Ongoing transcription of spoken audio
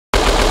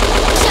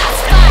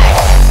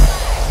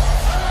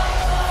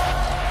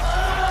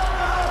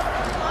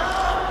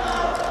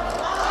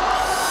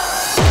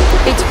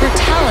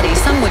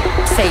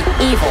say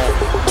evil,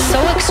 so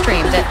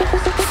extreme that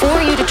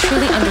for you to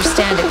truly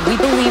understand it, we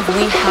believe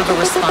we have a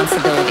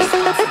responsibility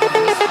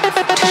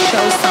to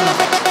show some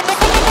of it.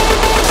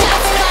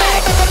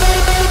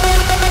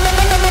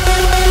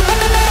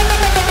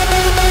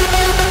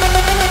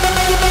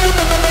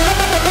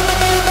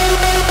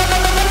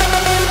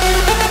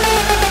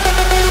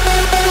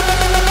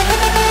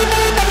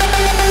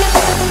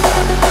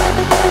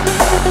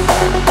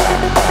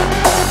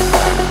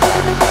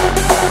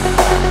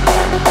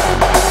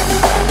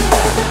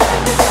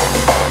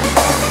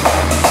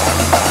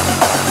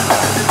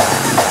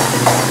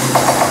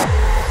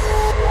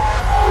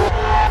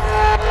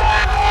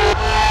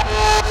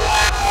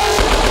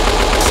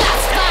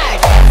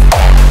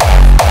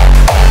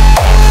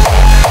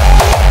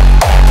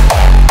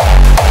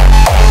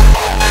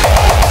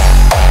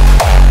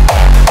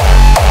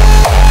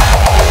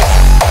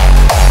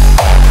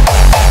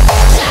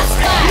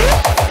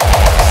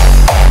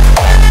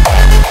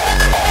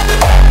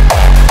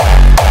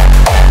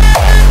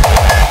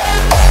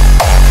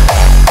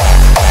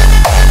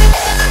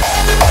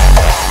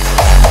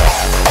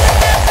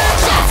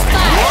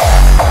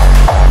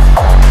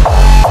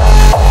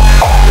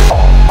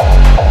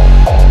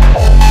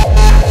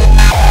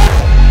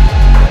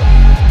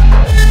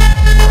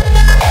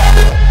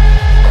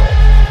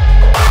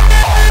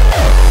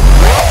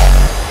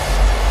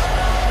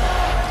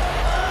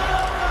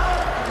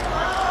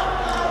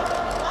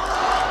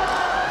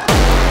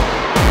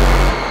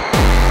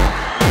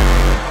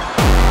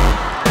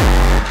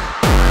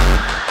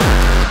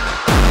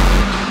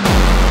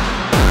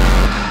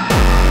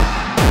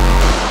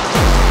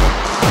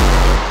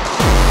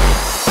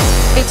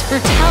 Its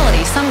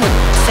brutality, some would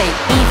say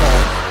evil,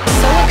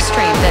 so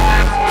extreme that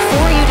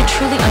for you to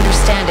truly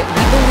understand it,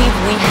 we believe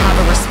we have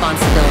a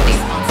responsibility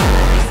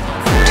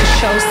to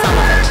show some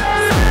of it.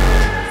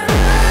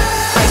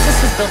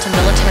 ISIS has built a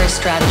military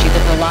strategy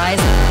that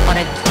relies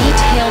on a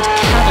detailed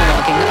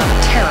cataloging of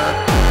terror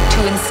to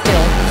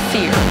instill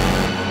fear.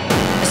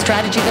 A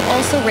strategy that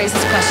also raises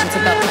questions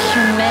about the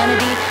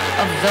humanity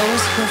of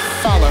those who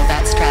follow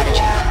that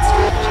strategy.